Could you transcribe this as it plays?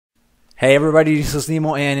Hey everybody, this is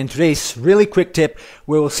Nemo, and in today's really quick tip,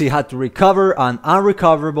 we will see how to recover an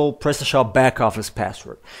unrecoverable Prestashop back office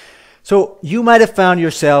password. So you might have found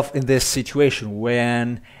yourself in this situation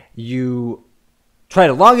when you try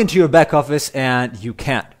to log into your back office and you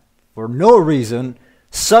can't for no reason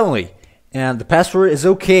suddenly, and the password is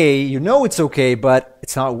okay, you know it's okay, but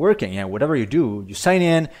it's not working. And whatever you do, you sign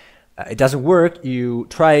in, it doesn't work, you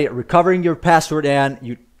try recovering your password and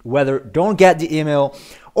you whether don't get the email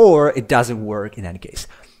or it doesn't work in any case.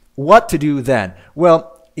 What to do then?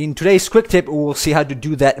 Well, in today's quick tip, we will see how to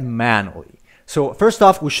do that manually. So first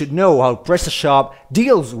off, we should know how Prestashop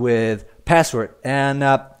deals with password. And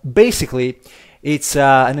basically, it's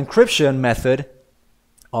an encryption method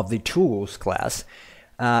of the tools class.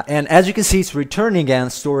 And as you can see, it's returning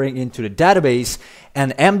and storing into the database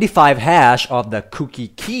an MD5 hash of the cookie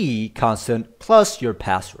key constant plus your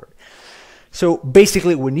password. So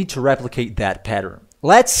basically, we need to replicate that pattern.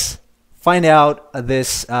 Let's find out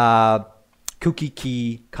this cookie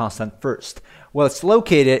key constant first. Well, it's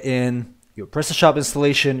located in your Prestashop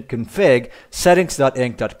installation config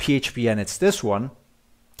settings.inc.php, and it's this one.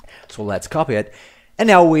 So let's copy it. And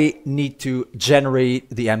now we need to generate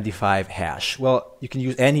the MD5 hash. Well, you can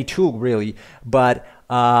use any tool really, but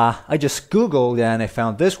I just Googled and I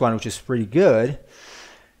found this one, which is pretty good.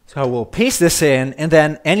 So we'll paste this in, and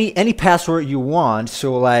then any password you want.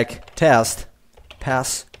 So like test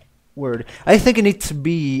password. I think it needs to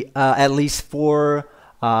be at least 4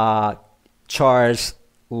 chars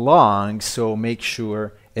long. So make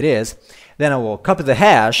sure it is. Then I will copy the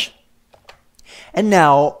hash, and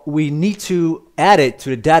now we need to add it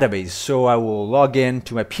to the database. So I will log in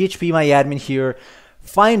to my PHP my admin here,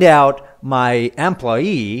 find out my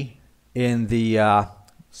employee in the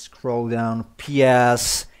scroll down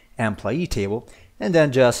PS employee table, and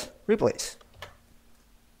then just replace,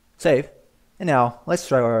 save, and now let's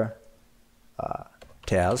try our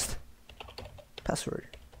test password.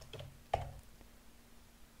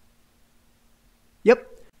 Yep,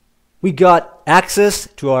 we got access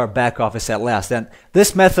to our back office at last, and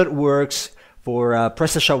this method works for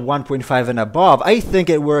Prestashop 1.5 and above. I think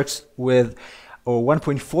it works with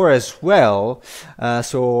 1.4 as well,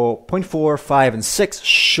 so 0.4, 5, and 6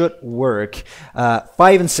 should work. 5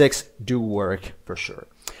 and 6 do work for sure.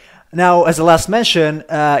 Now, as a last mention,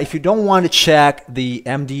 if you don't want to check the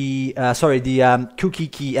cookie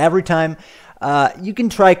key every time, you can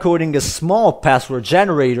try coding a small password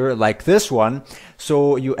generator like this one.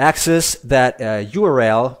 So you access that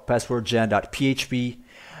URL, passwordgen.php,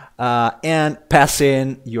 and pass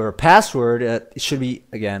in your password. It should be,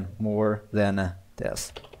 again, more than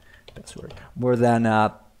this password, more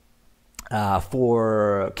than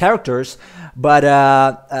 4 characters.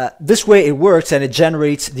 But this way it works, and it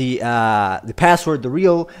generates the password, the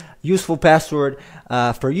real useful password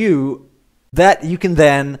for you, that you can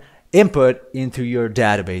then input into your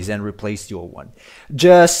database and replace the old one.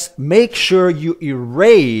 Just make sure you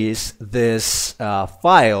erase this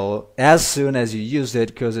file as soon as you use it,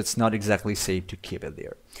 because it's not exactly safe to keep it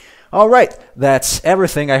there. All right, that's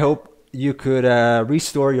everything. I hope you could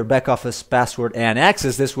restore your back office password and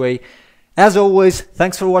access this way. As always,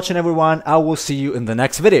 thanks for watching everyone. I will see you in the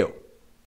next video.